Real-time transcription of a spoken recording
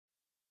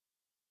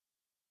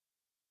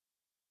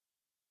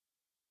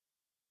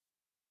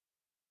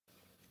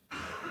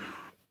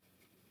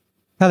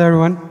Hello,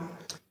 everyone.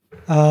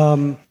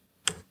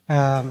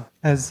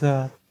 As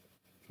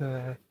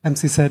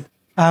MC said,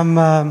 I'm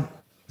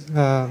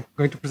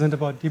going to present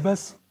about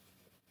zbus.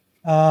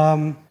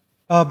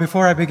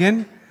 Before I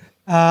begin,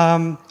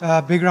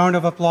 a big round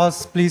of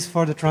applause, please,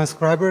 for the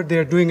transcriber.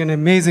 They're doing an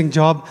amazing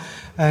job,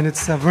 and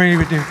it's a very,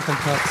 very difficult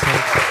job. So.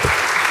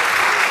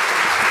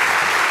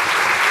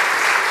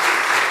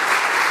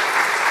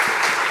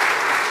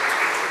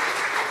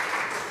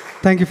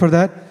 Thank you for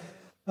that.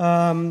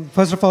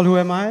 First of all, who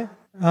am I?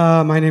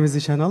 My name is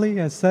Zeeshan Ali,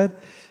 as said.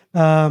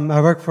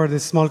 I work for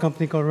this small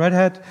company called Red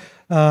Hat.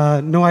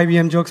 No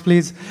IBM jokes,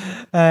 please.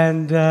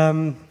 And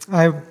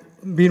I've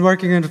been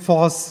working in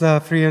FOSS,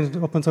 free and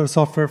open source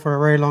software, for a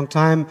very long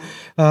time.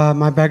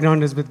 My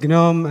background is with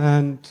GNOME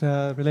and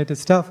related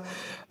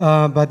stuff.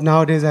 But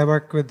nowadays, I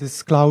work with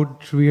this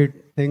cloud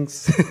weird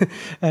things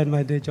at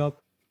my day job.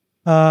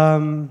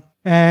 And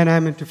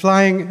I'm into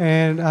flying,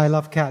 and I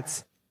love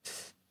cats.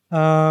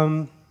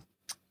 So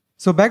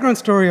background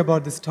story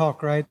about this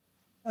talk, right?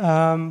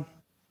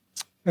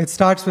 It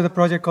starts with a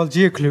project called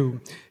GeoClue.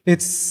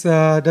 It's,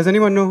 does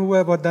anyone know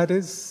what that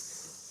is?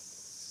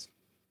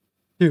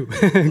 You,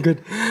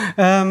 good.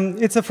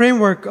 It's a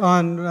framework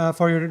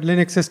for your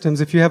Linux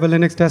systems. If you have a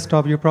Linux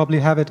desktop, you probably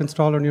have it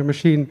installed on your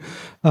machine,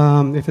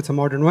 if it's a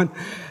modern one.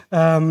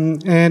 And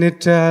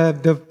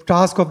the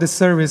task of this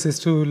service is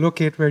to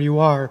locate where you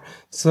are.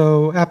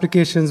 So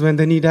applications, when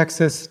they need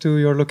access to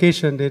your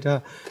location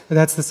data,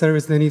 that's the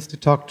service they need to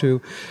talk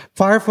to.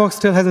 Firefox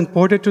still hasn't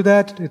ported to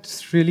that.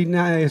 It's really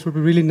nice. It would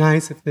be really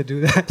nice if they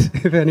do that,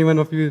 if anyone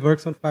of you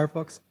works on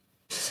Firefox.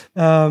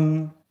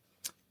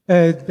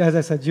 As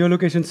I said,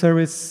 geolocation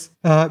service,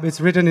 it's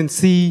written in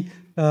C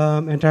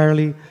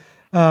entirely.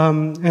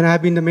 And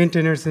I've been the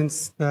maintainer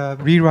since the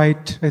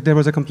rewrite. There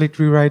was a complete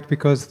rewrite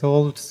because the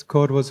old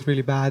code was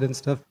really bad and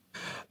stuff.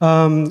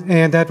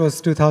 And that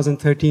was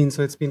 2013,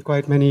 so it's been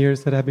quite many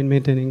years that I've been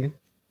maintaining it.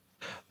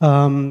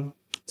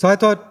 So I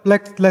thought,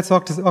 let's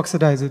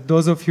oxidize it.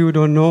 Those of you who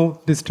don't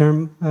know this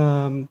term,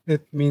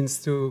 it means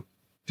to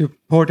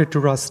port it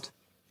to Rust,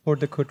 port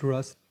the code to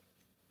Rust.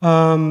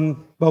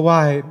 But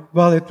why?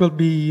 Well, it will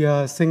be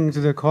singing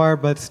to the choir,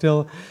 but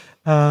still,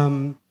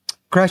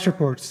 crash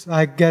reports.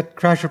 I get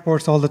crash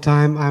reports all the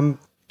time. I'm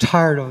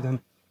tired of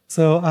them.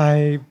 So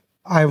I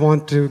don't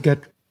want to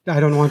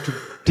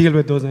deal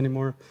with those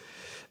anymore.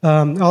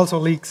 Also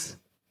leaks.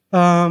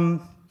 Your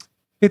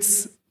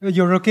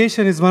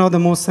location is one of the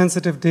most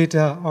sensitive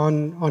data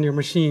on your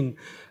machine.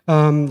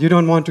 You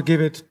don't want to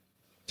give it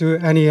to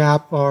any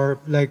app, or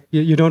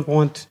you don't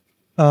want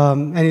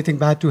anything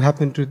bad to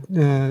happen to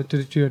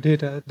your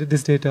data,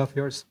 this data of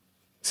yours.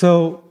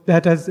 So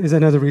that is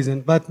another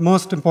reason. But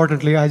most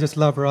importantly, I just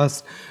love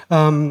Rust.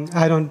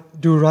 I don't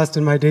do Rust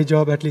in my day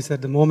job, at least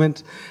at the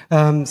moment.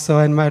 So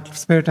in my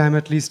spare time,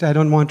 at least, I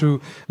don't want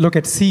to look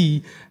at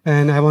C,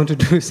 and I want to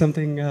do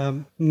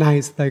something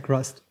nice like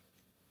Rust.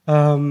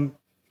 So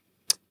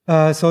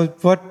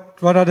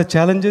what are the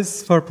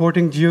challenges for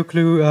porting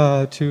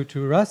GeoClue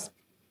to Rust?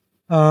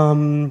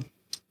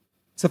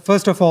 So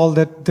first of all,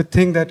 the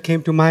thing that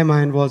came to my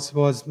mind was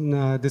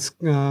this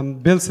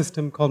build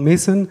system called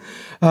Mason.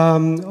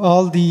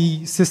 All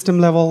the system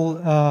level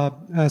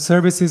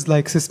services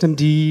like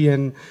systemd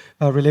and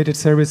related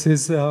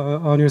services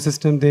on your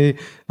system, they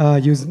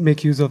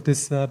make use of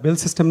this build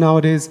system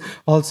nowadays.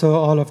 Also,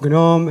 all of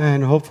GNOME,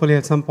 and hopefully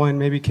at some point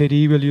maybe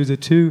KDE will use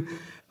it too,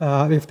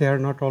 if they are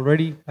not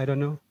already. I don't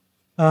know.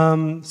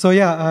 So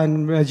yeah,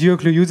 and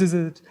GeoClue uses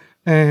it,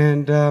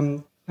 and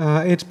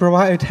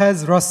it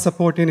has Rust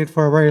support in it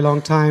for a very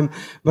long time,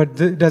 but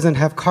it doesn't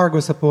have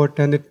cargo support,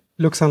 and it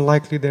looks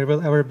unlikely there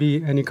will ever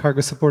be any cargo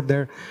support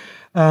there.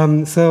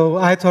 So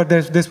I thought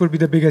this would be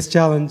the biggest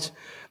challenge,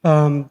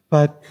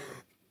 but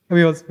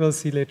we'll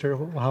see later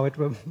how it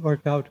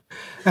worked out.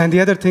 And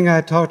the other thing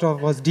I thought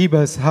of was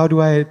zbus. How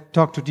do I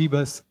talk to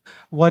zbus?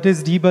 What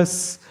is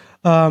zbus?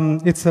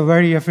 It's a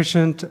very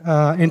efficient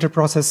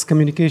inter-process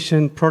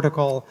communication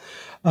protocol,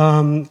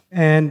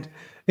 and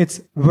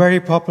it's very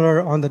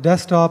popular on the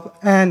desktop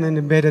and in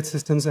embedded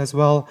systems as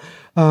well.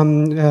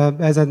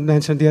 As I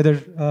mentioned, the other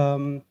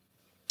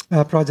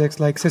projects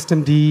like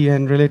systemd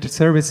and related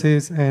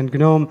services and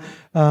GNOME,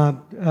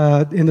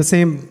 in the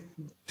same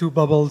two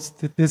bubbles,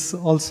 this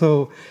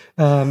also,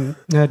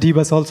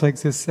 zbus also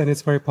exists, and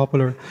it's very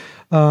popular.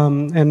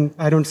 And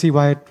I don't see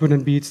why it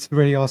wouldn't be. It's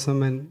very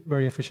awesome and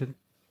very efficient.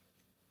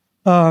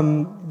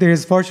 There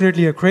is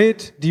fortunately a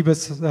crate,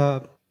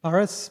 zbus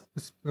RS,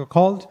 it's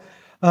called,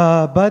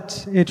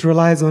 but it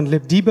relies on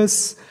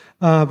libdbus,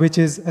 which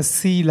is a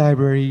C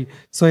library.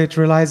 So it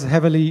relies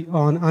heavily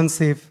on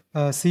unsafe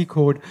C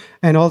code.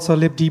 And also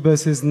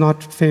libdbus is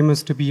not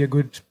famous to be a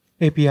good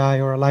API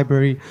or a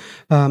library.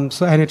 And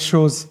it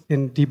shows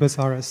in zbus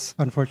RS,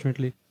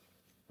 unfortunately.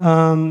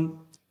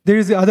 There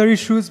is other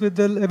issues with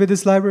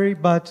this library,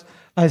 but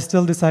I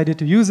still decided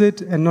to use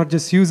it, and not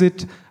just use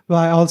it, but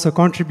I also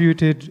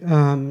contributed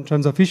in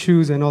terms of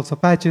issues and also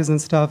patches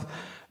and stuff.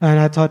 And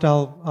I thought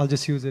I'll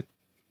just use it.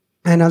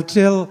 And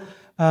until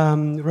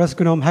Rust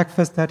GNOME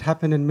Hackfest that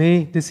happened in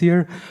May this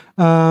year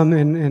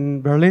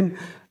in Berlin,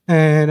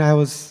 and I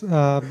was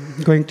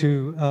going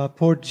to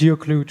port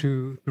GeoClue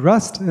to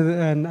Rust,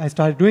 and I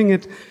started doing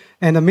it.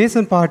 And the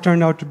Mason part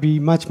turned out to be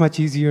much, much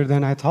easier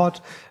than I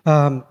thought.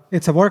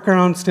 It's a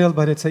workaround still,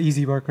 but it's an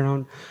easy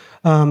workaround.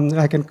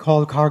 I can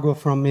call cargo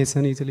from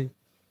Mason easily.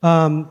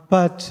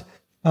 But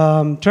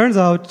turns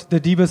out the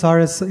dbus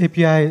RS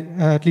API,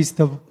 at least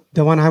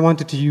the one I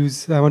wanted to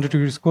use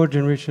code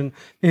generation,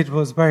 it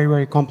was very,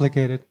 very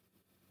complicated.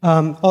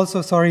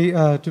 Also, sorry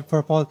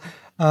for Paul.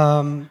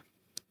 I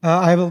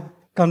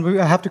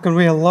have to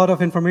convey a lot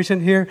of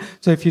information here,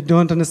 so if you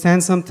don't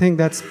understand something,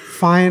 that's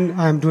fine.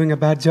 I'm doing a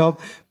bad job.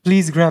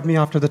 Please grab me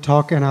after the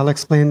talk, and I'll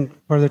explain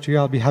further to you.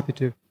 I'll be happy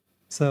to.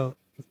 So,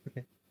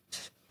 okay.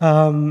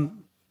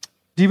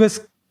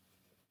 dbus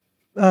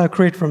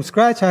create from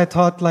scratch. I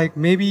thought like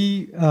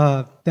maybe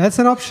that's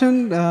an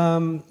option.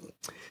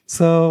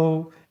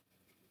 So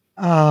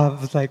I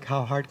was like,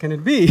 how hard can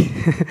it be?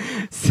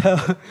 So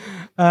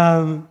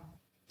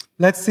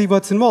let's see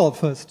what's involved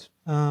first.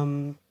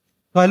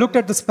 So I looked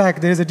at the spec.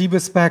 There is a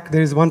dbus spec.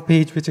 There is one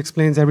page which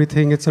explains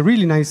everything. It's a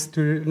really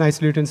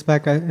nicely written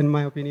spec, in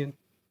my opinion.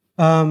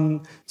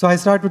 So I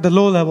start with the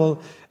low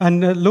level,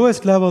 and the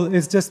lowest level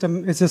is just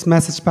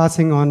message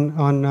passing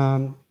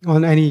on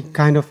any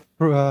kind of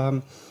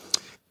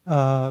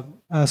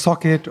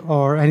socket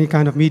or any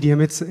kind of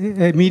medium. It's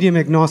medium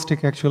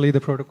agnostic, actually,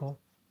 the protocol.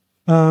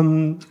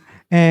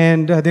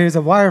 And there is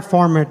a wire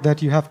format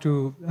that you have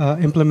to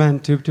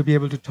implement to be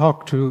able to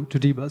talk to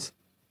dbus.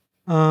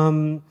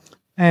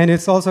 And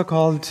it's also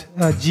called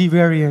G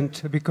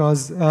variant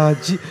because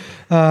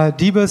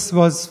dbus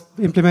was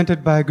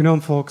implemented by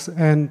GNOME folks,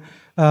 and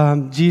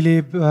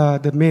glib,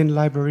 the main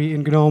library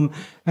in GNOME,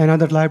 and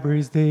other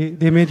libraries,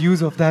 they made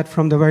use of that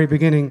from the very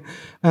beginning.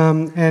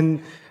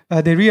 And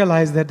they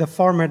realized that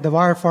the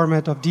wire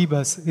format of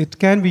dbus, it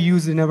can be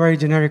used in a very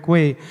generic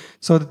way.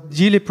 So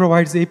glib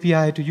provides the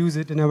API to use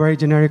it in a very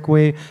generic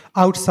way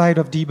outside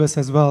of dbus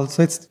as well.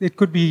 So it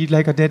could be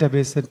like a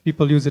database, and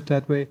people use it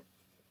that way.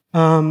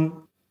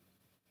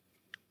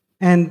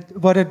 And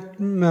what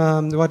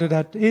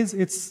that is,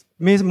 it's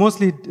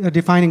mostly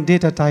defining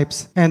data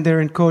types and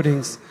their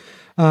encodings.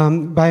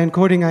 By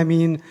encoding, I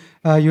mean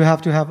you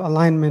have to have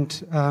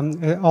alignment.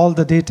 All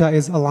the data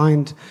is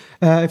aligned.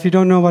 If you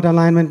don't know what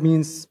alignment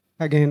means,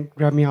 again,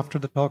 grab me after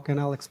the talk and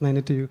I'll explain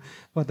it to you,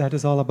 what that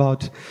is all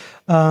about.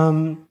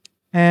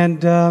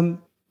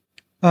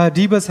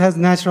 dbus has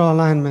natural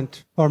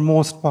alignment for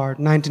most part,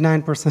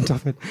 99%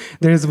 of it.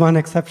 There is one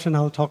exception,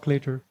 I'll talk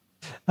later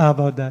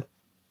about that.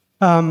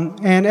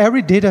 And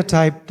every data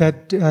type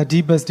that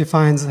dbus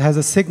defines has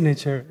a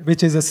signature,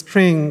 which is a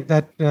string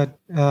that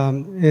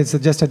is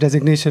just a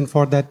designation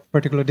for that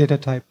particular data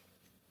type.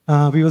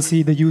 We will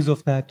see the use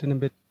of that in a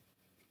bit.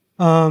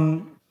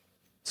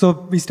 So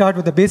we start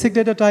with the basic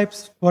data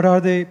types. What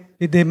are they?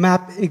 They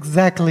map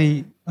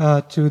exactly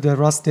to the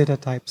Rust data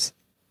types.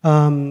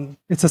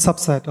 It's a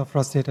subset of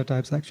Rust data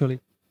types, actually.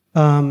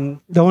 The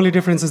only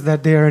difference is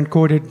that they are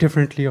encoded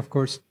differently, of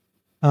course,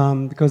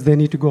 because they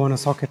need to go on a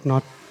socket,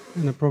 not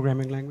in a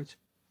programming language.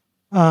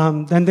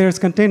 Then there's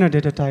container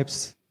data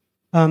types.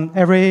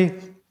 Array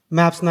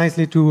maps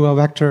nicely to a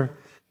vector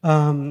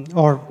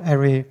or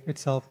array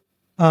itself.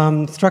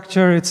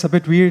 Structure, it's a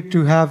bit weird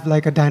to have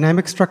like a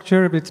dynamic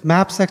structure. It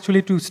maps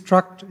actually to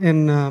struct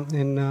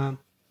in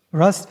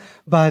Rust,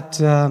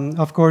 but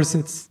of course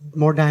it's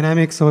more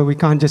dynamic, so we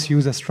can't just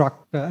use a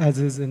struct as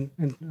is in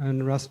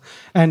Rust.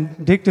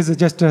 And dict is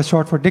just a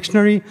short for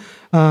dictionary.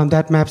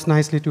 That maps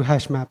nicely to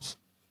hash maps.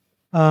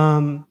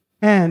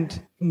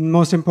 And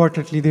most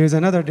importantly, there is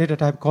another data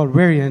type called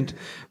variant,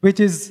 which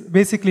is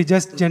basically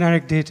just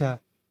generic data.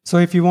 So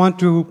if you want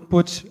to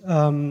put,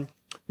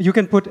 you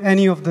can put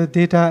any of the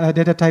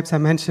data types I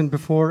mentioned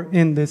before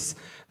in this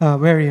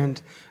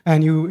variant.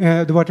 And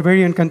what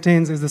variant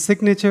contains is the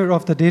signature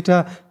of the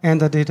data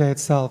and the data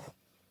itself.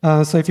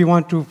 So if you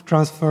want to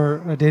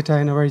transfer data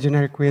in a very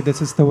generic way,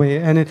 this is the way.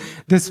 And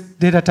this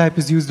data type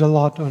is used a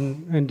lot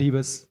in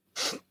dbus.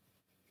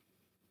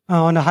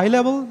 On a high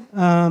level,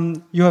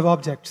 you have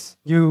objects.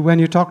 When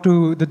you talk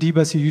to the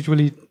dbus, you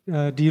usually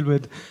deal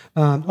with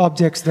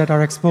objects that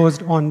are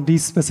exposed on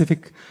these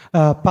specific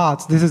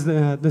paths. This is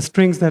the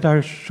strings that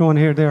are shown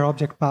here. They are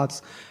object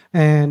paths.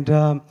 And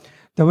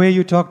the way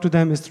you talk to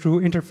them is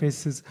through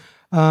interfaces.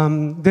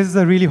 This is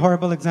a really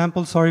horrible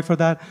example. Sorry for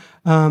that.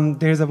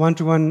 There's a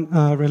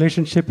one-to-one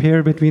relationship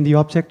here between the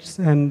objects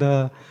and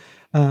the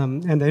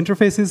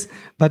interfaces,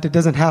 but it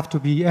doesn't have to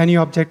be. Any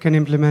object can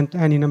implement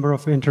any number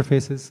of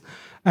interfaces.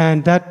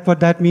 And what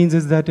that means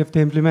is that if they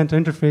implement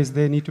an interface,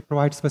 they need to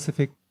provide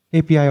specific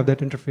API of that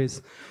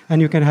interface. And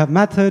you can have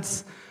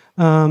methods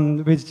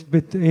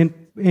with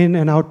in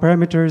and out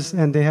parameters,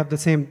 and they have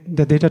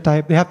the data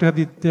type. They have to have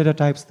the data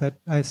types that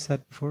I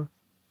said before.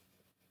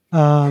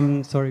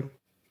 Sorry.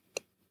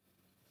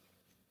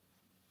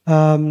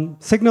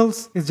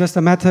 Signals is just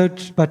a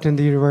method, but in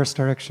the reverse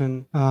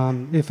direction.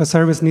 If a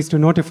service needs to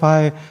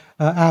notify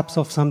apps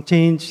of some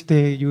change,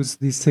 they use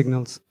these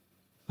signals.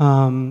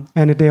 And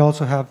they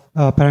also have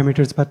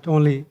parameters, but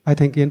only, I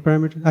think, in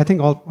parameters. I think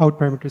all out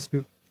parameters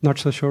too. Not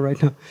so sure right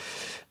now.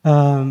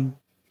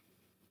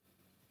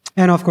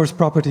 And of course,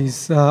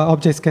 properties.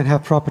 Objects can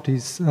have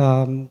properties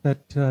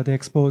that they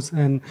expose,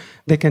 and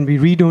they can be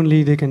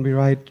read-only, they can be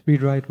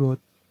read-write both.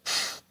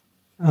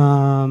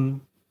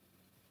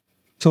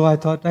 So I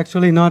thought,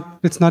 actually,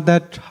 it's not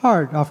that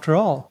hard after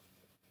all.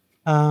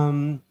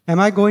 Am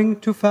I going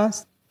too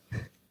fast?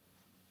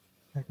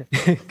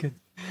 Okay, good.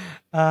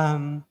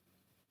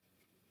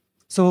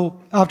 So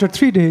after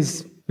 3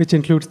 days, which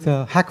includes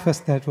the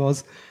Hackfest that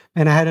was,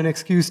 and I had an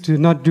excuse to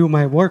not do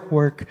my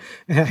work,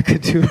 and I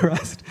could do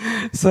Rust.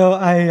 So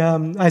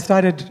I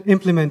started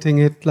implementing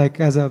it like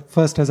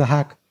first as a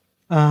hack.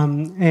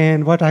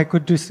 And what I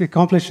could just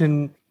accomplish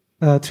in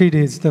 3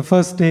 days. The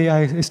first day,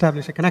 I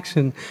established a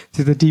connection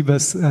to the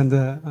dbus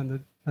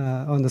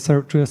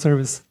to a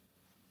service,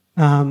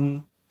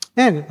 and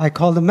I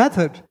called a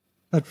method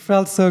that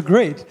felt so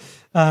great.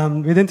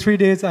 Within 3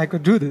 days, I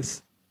could do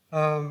this.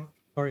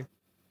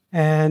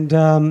 And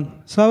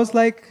so I was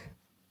like,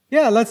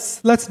 yeah,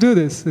 let's do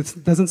this.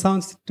 It doesn't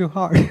sound too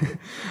hard.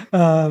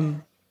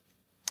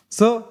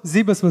 So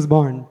zbus was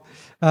born.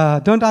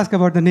 Don't ask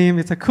about the name.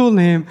 It's a cool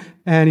name,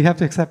 and you have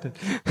to accept it.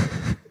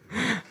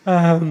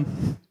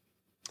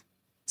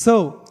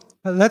 So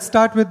let's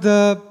start with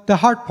the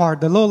hard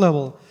part, the low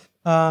level,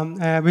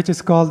 which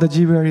is called the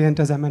G variant,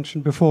 as I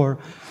mentioned before,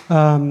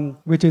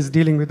 which is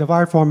dealing with the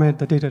wire format,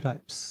 the data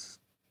types.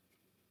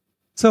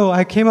 So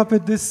I came up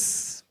with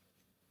this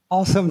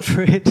awesome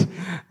trait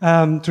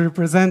to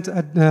represent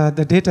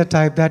the data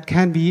type that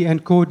can be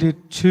encoded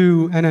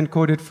to and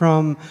encoded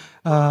from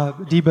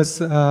dbus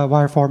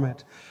wire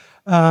format.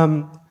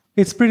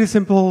 It's pretty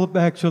simple,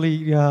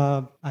 actually,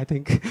 I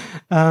think.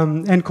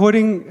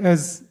 Encoding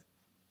is,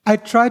 I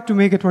tried to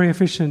make it very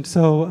efficient.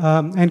 So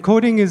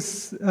encoding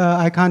is,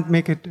 I can't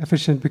make it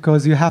efficient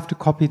because you have to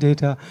copy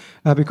data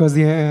because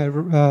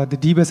the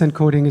dbus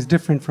encoding is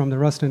different from the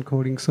Rust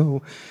encoding.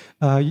 So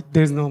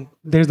there's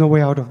no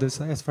way out of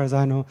this, as far as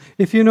I know.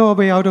 If you know a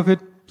way out of it,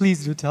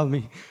 please do tell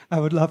me. I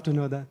would love to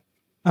know that.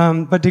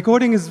 But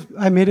decoding is,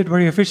 I made it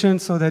very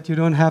efficient so that you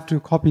don't have to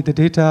copy the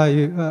data.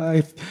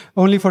 If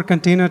only for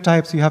container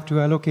types you have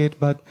to allocate,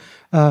 but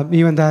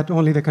even that,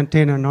 only the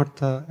container, not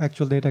the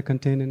actual data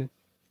contained in it.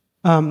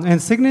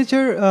 And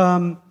signature,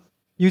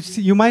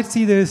 you might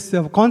see there's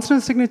a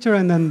constant signature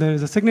and then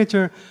there's a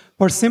signature.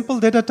 For simple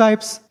data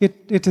types,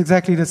 it's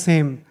exactly the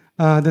same.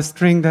 The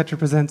string that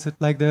represents it,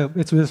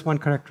 it's just one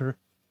character.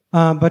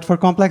 But for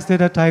complex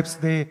data types,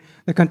 the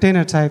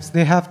container types,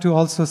 they have to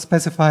also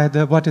specify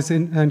what is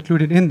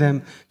included in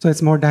them, so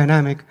it's more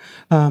dynamic.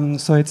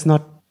 So it's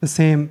not the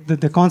same.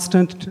 The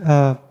constant,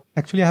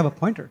 actually I have a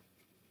pointer.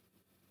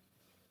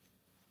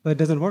 But it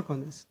doesn't work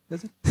on this,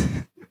 does it?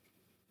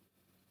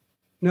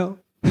 No?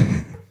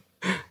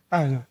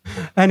 I don't know.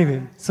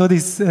 Anyway, so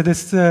this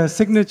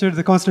signature,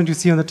 the constant you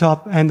see on the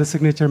top, and the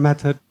signature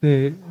method,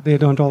 they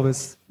don't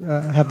always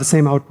have the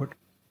same output.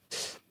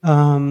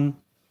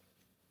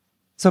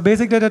 So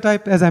basic data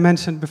type, as I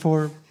mentioned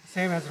before,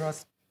 same as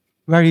Rust,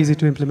 very easy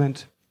to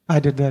implement. I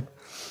did that.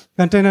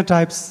 Container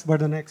types were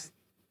the next.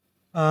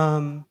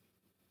 Array,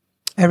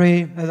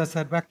 as I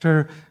said,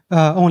 vector.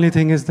 Only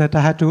thing is that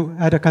I had to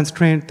add a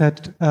constraint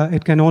that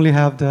it can only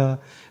have the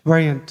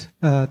variant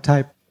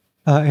type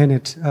in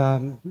it,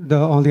 the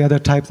only other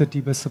type that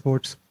dbus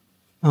supports,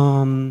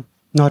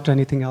 not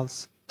anything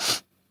else.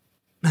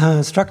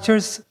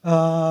 Structures,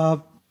 yeah,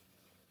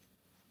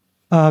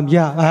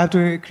 I have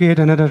to create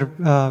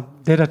another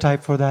data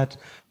type for that.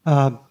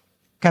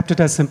 Kept it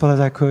as simple as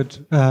I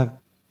could.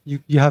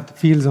 You have the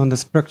fields on the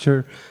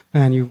structure,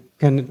 and you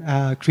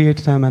can create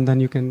them, and then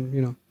you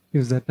can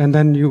use that, and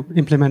then you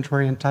implement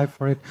variant type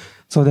for it,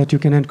 so that you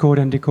can encode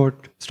and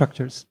decode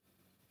structures.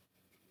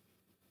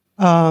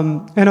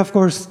 And of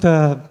course,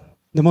 the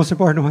most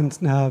important one,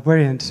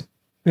 variant,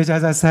 which,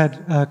 as I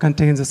said,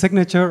 contains a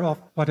signature of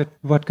what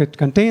it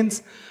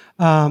contains,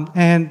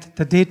 and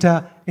the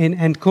data in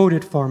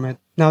encoded format.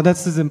 Now,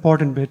 that's the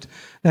important bit,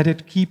 that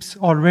it keeps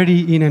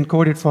already in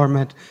encoded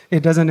format.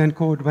 It doesn't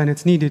encode when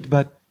it's needed,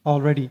 but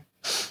already.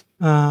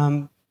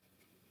 I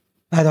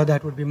thought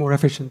that would be more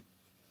efficient.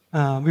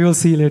 We will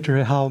see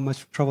later how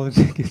much trouble it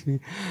gives me.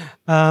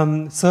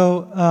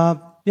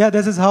 Yeah,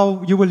 this is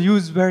how you will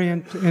use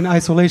variant in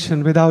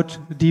isolation without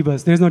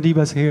dbus. There's no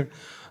dbus here.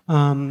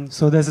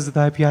 So this is the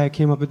API I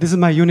came up with. This is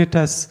my unit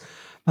test,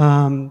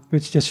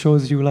 which just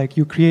shows you,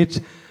 you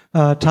create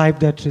a type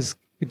that is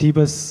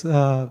dbus,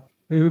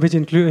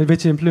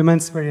 which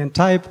implements variant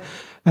type,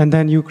 and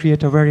then you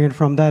create a variant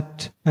from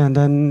that, and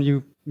then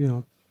you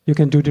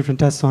can do different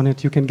tests on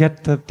it. You can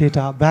get the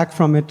data back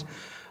from it,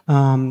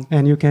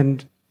 and you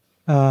can,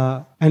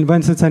 and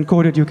once it's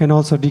encoded, you can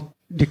also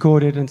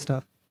decode it and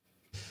stuff.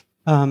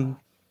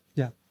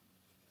 Yeah.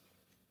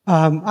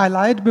 I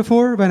lied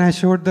before when I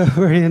showed the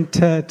variant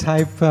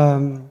type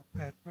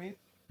trait.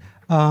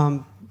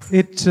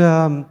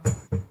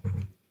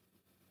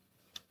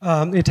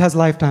 It has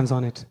lifetimes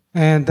on it,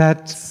 and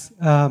that's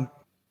I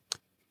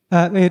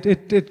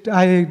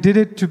did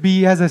it to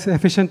be as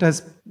efficient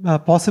as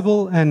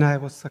possible, and I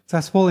was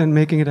successful in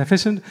making it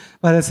efficient.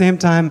 But at the same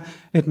time,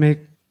 it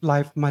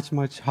life much,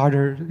 much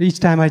harder. Each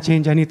time I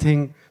change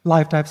anything,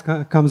 life types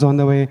comes on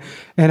the way.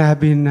 And I've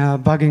been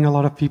bugging a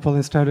lot of people,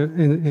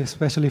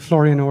 especially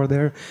Florian over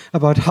there,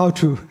 about how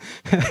to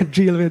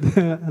deal with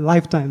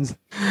lifetimes.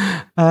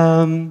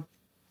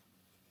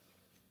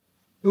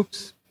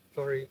 Oops,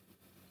 sorry.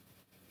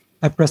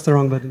 I pressed the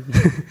wrong button.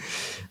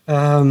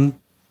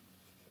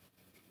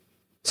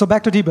 So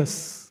back to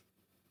dbus.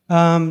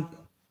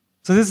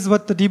 So this is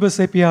what the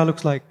dbus API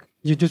looks like.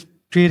 You just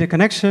create a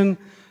connection.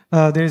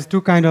 There's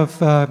two kind of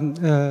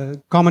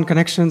common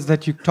connections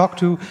that you talk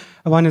to.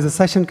 One is a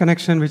session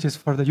connection, which is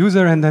for the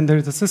user, and then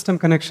there's a system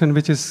connection,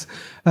 which is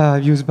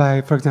used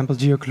by, for example,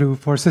 GeoClue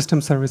for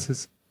system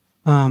services.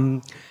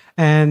 And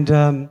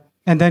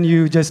then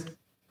you just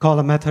call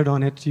a method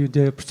on it. You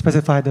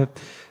specify the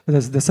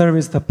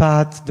service, the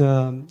path,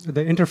 the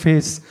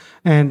interface,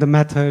 and the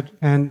method,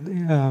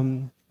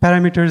 and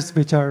parameters,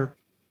 which are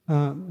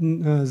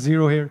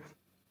 0 here.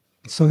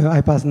 So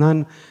I pass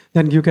none.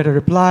 Then you get a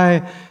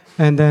reply,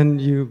 and then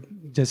you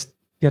just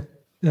get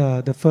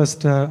the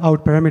first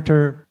out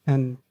parameter,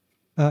 and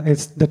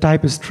the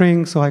type is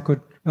string, so I could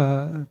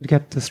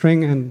get the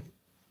string and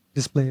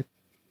display it.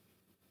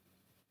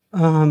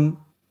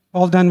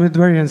 All done with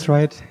variants,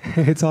 right?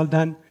 It's all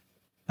done.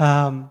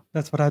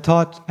 That's what I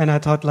thought, and I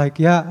thought like,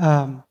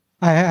 yeah,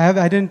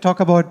 I didn't talk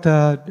about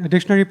the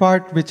dictionary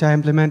part, which I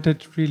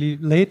implemented really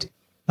late,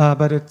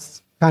 but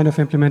it's kind of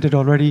implemented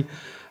already,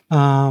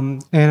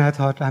 and I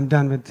thought I'm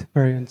done with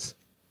variants.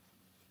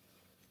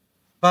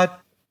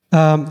 But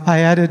I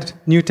added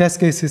new test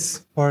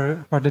cases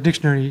for the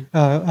dictionary.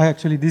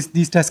 Actually,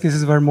 these test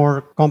cases were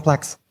more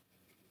complex,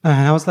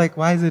 and I was like,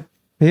 why is it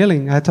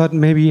failing? I thought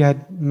maybe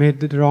I'd made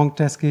the wrong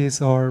test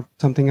case or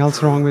something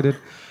else wrong with it.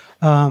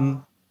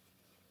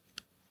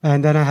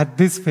 And then I had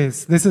this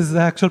face. This is the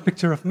actual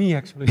picture of me,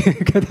 actually.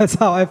 That's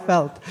how I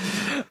felt.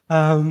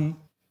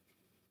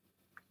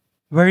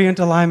 Variant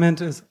alignment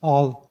is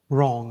all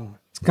wrong.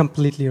 It's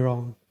completely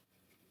wrong.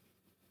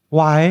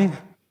 Why?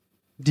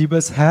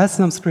 dbus has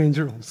some strange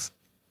rules.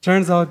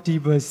 Turns out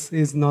dbus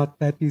is not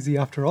that easy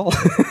after all.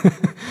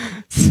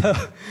 So,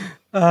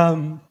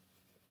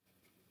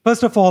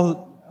 first of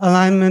all,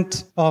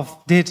 alignment of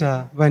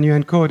data when you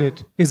encode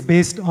it is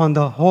based on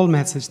the whole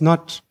message,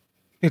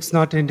 it's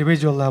not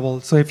individual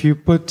level. So if you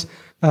put,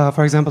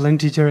 for example,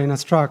 integer in a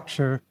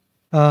structure,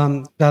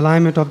 the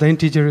alignment of the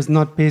integer is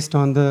not based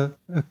on the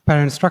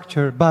parent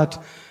structure,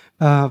 but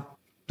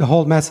the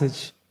whole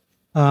message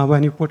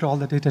when you put all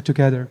the data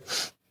together,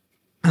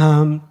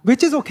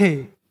 which is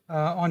okay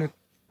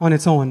on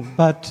its own,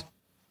 but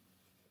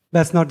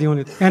that's not the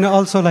only thing. And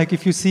also, like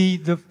if you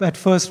see at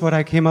first what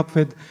I came up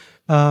with,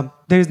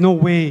 there is no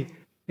way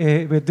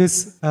with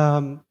this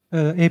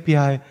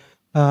API.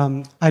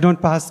 I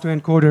don't pass to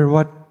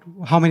encoder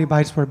how many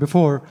bytes were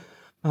before.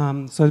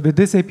 So with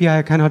this API,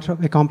 I cannot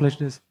accomplish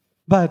this.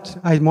 But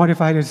I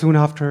modified it soon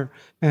after,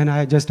 and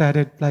I just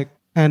added like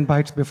n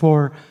bytes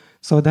before.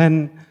 So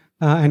then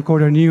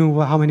encoder knew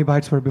how many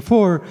bytes were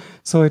before.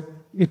 So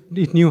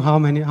it knew how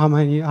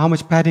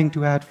much padding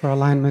to add for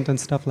alignment and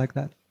stuff like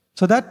that.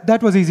 So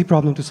that was an easy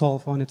problem to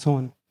solve on its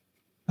own.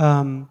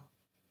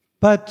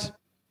 But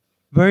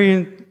a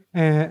variant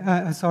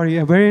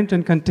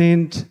and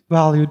contained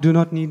value do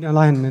not need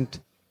alignment,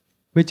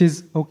 which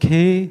is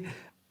okay,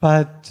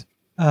 but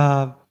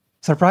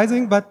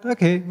surprising, but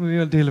okay, we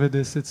will deal with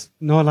this. It's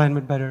no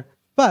alignment better.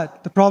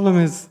 But the problem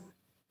is,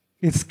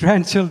 its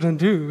grandchildren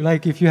do.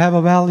 Like if you have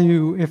a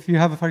value, if you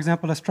have, for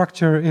example, a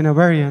structure in a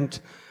variant,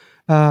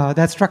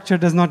 that structure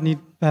does not need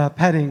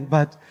padding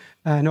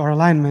or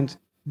alignment,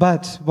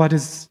 but what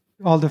is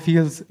all the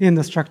fields in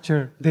the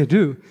structure, they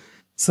do.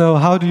 So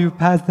how do you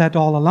pass that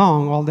all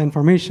along, all the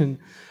information?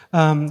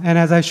 And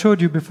as I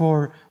showed you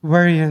before,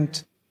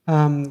 variant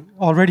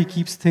already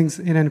keeps things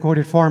in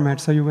encoded format.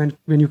 So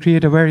when you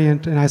create a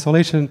variant in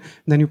isolation,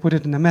 then you put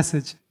it in a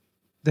message,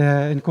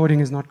 the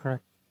encoding is not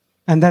correct.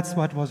 And that's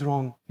what was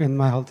wrong in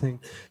my whole thing.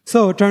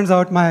 So it turns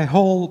out my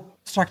whole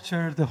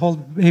structure, the whole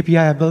API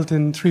I built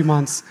in 3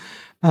 months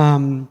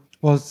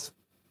was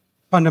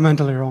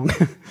fundamentally wrong.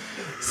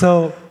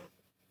 So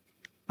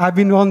I've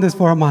been on this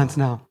for a month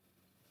now.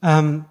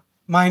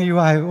 Mind you,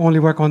 I only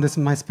work on this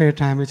in my spare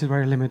time, which is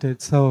very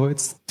limited. So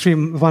it's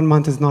 1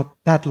 month is not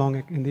that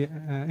long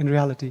in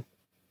reality.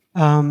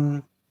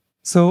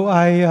 So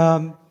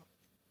I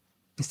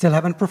still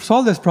haven't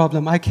solved this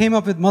problem. I came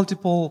up with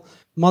multiple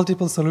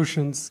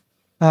solutions.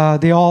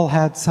 They all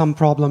had some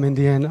problem in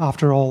the end,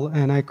 after all,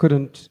 and I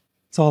couldn't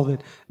solve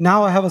it.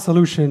 Now I have a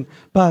solution,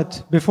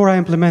 but before I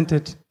implement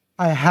it,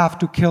 I have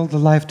to kill the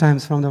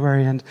lifetimes from the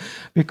variant,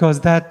 because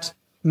that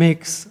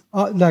makes,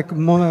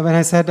 when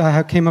I said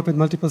I came up with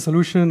multiple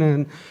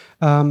solutions,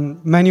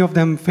 and many of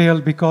them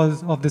failed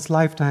because of this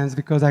lifetimes,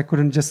 because I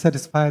couldn't just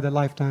satisfy the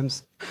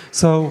lifetimes.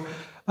 So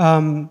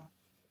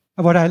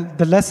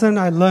the lesson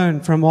I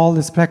learned from all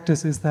this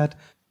practice is that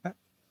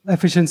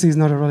efficiency is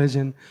not a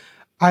religion.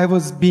 I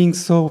was being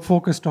so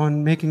focused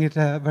on making it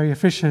very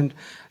efficient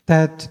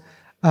that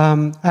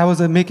I was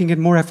making it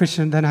more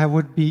efficient than I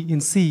would be in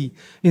C.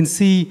 In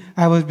C,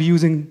 I would be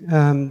using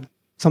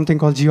something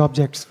called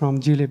GObjects from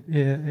glib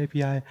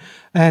API,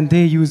 and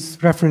they use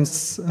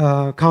reference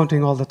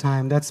counting all the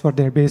time. That's what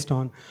they're based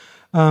on.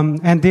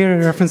 And their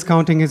reference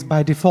counting is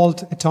by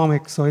default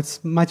atomic, so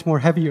it's much more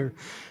heavier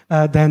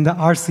than the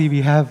RC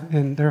we have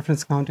in the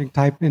reference counting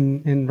type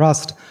in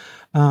Rust.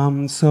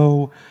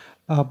 So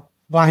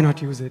why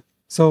not use it?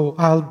 So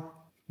I'll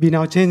be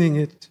now changing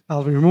it.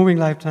 I'll be removing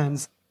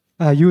lifetimes,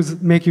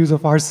 make use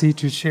of RC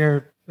to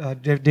share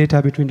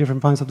data between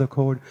different points of the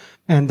code,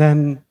 and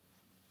then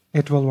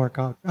it will work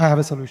out. I have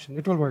a solution.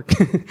 It will work.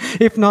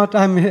 If not,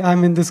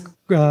 I'm in this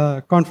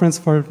conference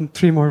for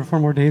 4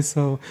 more days,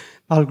 so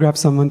I'll grab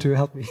someone to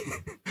help me.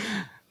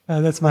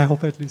 That's my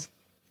hope, at least.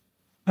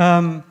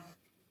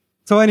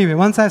 So anyway,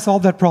 once I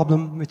solve that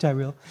problem, which I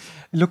will,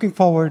 looking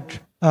forward,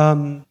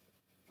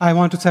 I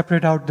want to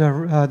separate out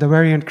the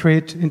variant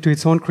crate into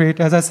its own crate.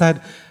 As I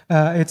said,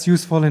 it's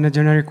useful in a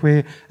generic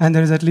way, and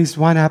there is at least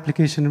one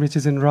application which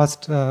is in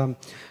Rust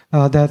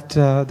that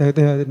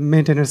the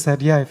maintainer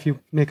said, yeah, if you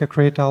make a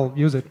crate, I'll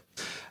use it.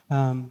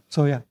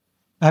 So yeah,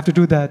 I have to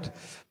do that.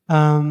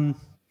 Then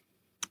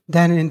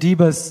in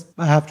zbus,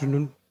 I have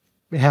to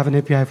have an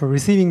API for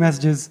receiving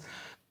messages.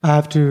 I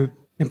have to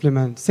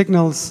implement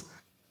signals,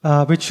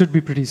 which should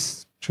be pretty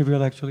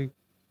trivial, actually.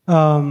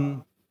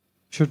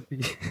 Should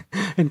be,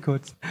 in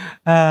quotes.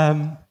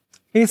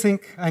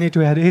 Async, I need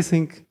to add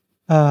async,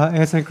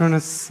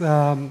 asynchronous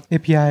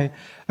API,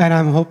 and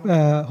I'm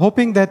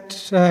hoping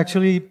that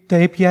actually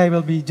the API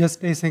will be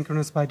just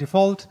asynchronous by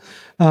default,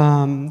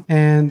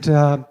 and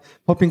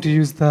hoping to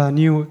use the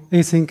new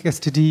async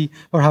STD,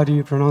 or how do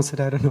you pronounce it,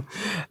 I don't know,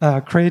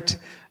 crate,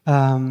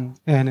 and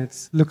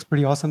it looks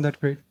pretty awesome, that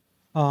crate.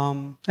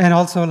 And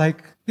also,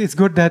 like, it's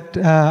good that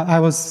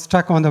I was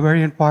stuck on the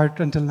variant part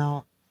until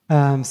now,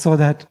 so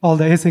that all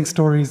the async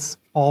stories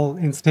all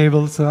in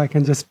stable, so I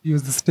can just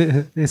use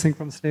the async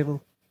from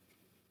stable.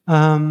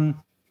 High-level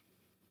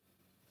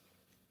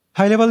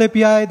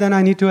API, then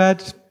I need to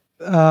add,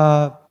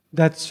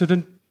 that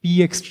shouldn't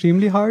be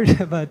extremely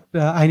hard, but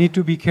I need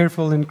to be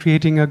careful in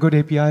creating a good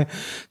API.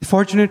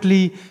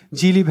 Fortunately,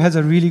 glib has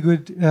a really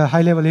good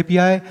high-level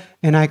API,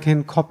 and I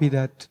can copy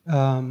that.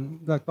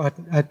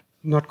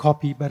 Not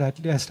copy, but at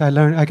least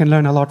I can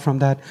learn a lot from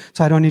that,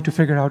 so I don't need to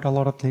figure out a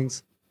lot of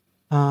things.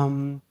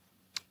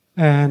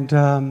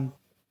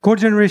 Code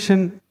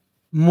generation,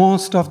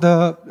 most of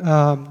the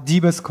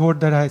zbus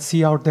code that I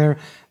see out there,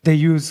 they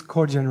use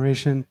code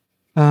generation.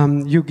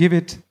 You give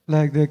it,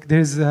 like,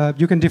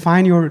 you can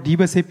define your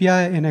zbus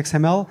API in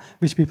XML,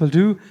 which people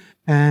do,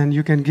 and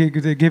you can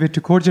give it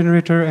to code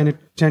generator, and it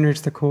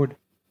generates the code.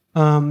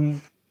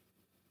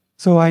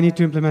 So I need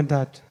to implement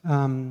that.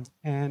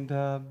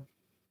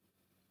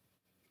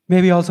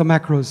 Maybe also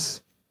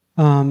macros.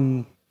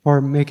 For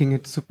making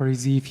it super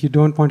easy. If you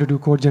don't want to do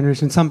code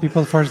generation, some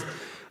people first,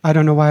 I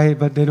don't know why,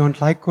 but they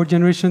don't like code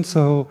generation,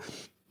 so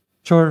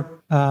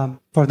sure,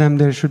 for them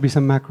there should be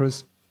some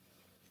macros.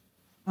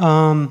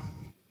 And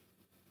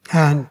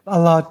a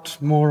lot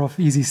more of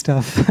easy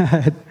stuff.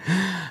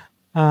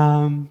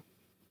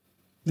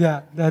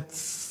 Yeah,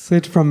 that's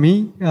it from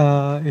me,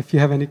 if you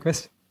have any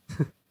questions.